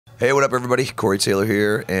Hey, what up, everybody? Corey Taylor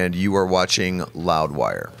here, and you are watching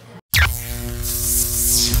Loudwire.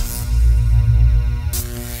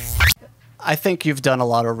 I think you've done a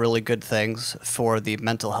lot of really good things for the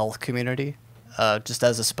mental health community, just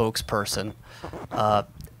as a spokesperson.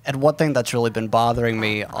 And one thing that's really been bothering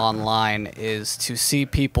me online is to see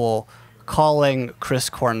people calling Chris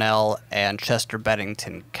Cornell and Chester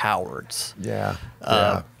Bennington cowards. Yeah,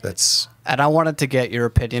 that's... And I wanted to get your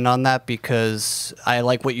opinion on that because I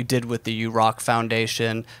like what you did with the You Rock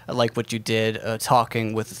Foundation. I like what you did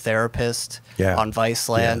talking with a therapist on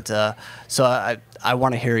Viceland. Yeah. So I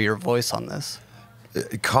want to hear your voice on this.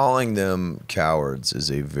 Calling them cowards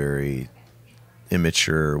is a very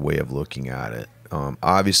immature way of looking at it.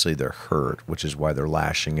 Obviously, they're hurt, which is why they're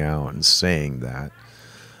lashing out and saying that.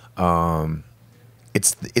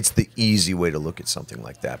 It's the easy way to look at something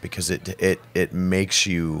like that because it makes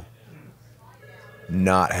you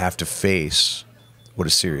not have to face what a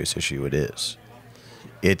serious issue it is.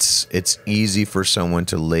 It's easy for someone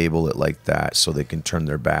to label it like that so they can turn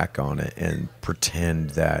their back on it and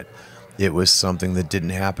pretend that it was something that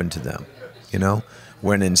didn't happen to them, you know?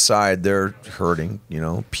 When inside they're hurting, you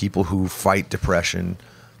know? People who fight depression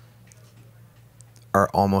are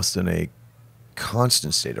almost in a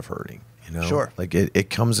constant state of hurting, you know? Sure. Like it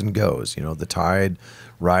comes and goes, you know? The tide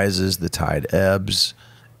rises, the tide ebbs,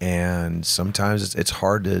 and sometimes it's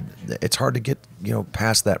hard to get, you know,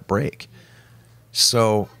 past that break.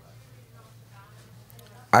 So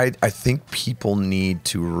I think people need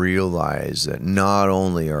to realize that not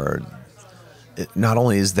only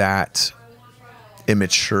is that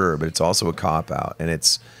immature, but it's also a cop-out, and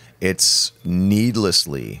it's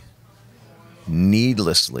needlessly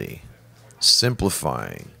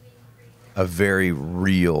simplifying a very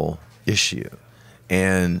real issue,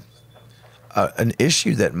 and an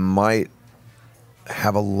issue that might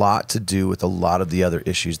have a lot to do with a lot of the other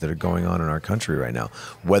issues that are going on in our country right now,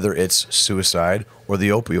 whether it's suicide or the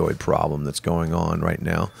opioid problem that's going on right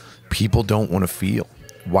now. People don't want to feel.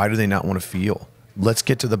 Why do they not want to feel? Let's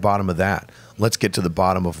get to the bottom of that. Let's get to the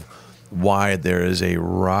bottom of why there is a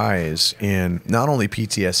rise in not only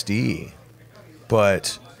PTSD,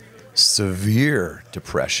 but severe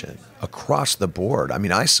depression across the board. I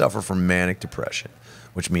mean, I suffer from manic depression,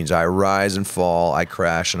 which means I rise and fall, I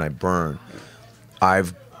crash and I burn.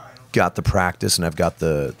 I've got the practice and I've got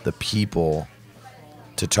the people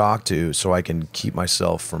to talk to so I can keep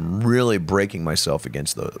myself from really breaking myself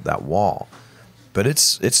against that wall. But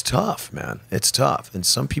it's tough, man. It's tough. And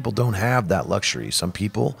some people don't have that luxury. Some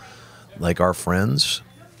people, like our friends,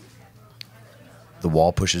 the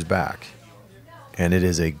wall pushes back. And it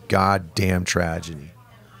is a goddamn tragedy.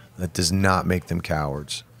 That does not make them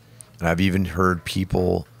cowards. And I've even heard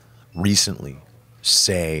people recently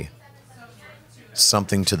say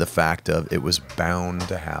something to the fact of it was bound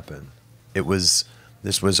to happen.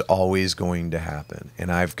 This was always going to happen.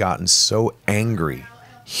 And I've gotten so angry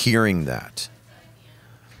hearing that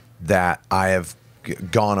I have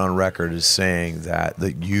gone on record as saying that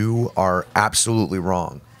you are absolutely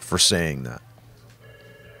wrong for saying that.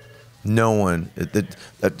 No one,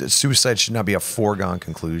 that suicide should not be a foregone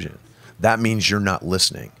conclusion. That means you're not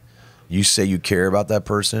listening. You say you care about that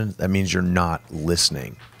person, that means you're not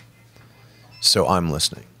listening. So I'm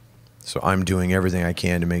listening. So I'm doing everything I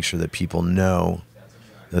can to make sure that people know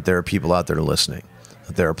that there are people out there listening,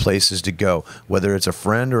 that there are places to go, whether it's a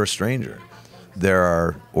friend or a stranger. There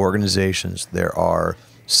are organizations, there are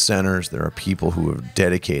centers, there are people who are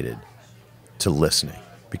dedicated to listening.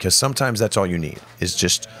 Because sometimes that's all you need, is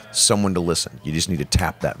just someone to listen. You just need to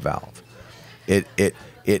tap that valve.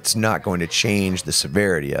 It's not going to change the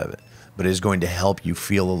severity of it, but it is going to help you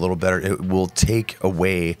feel a little better. It will take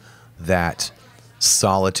away that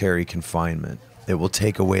solitary confinement. It will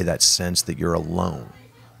take away that sense that you're alone.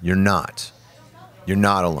 You're not. You're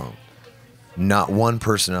not alone. Not one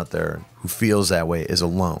person out there who feels that way is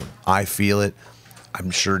alone. I feel it. I'm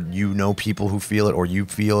sure you know people who feel it, or you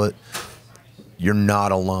feel it. You're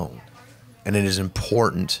not alone. And it is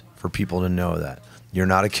important for people to know that. You're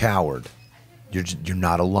not a coward. You're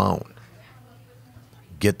not alone.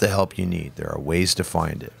 Get the help you need. There are ways to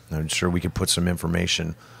find it. I'm sure we could put some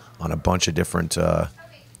information on a bunch of different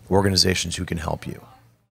organizations who can help you.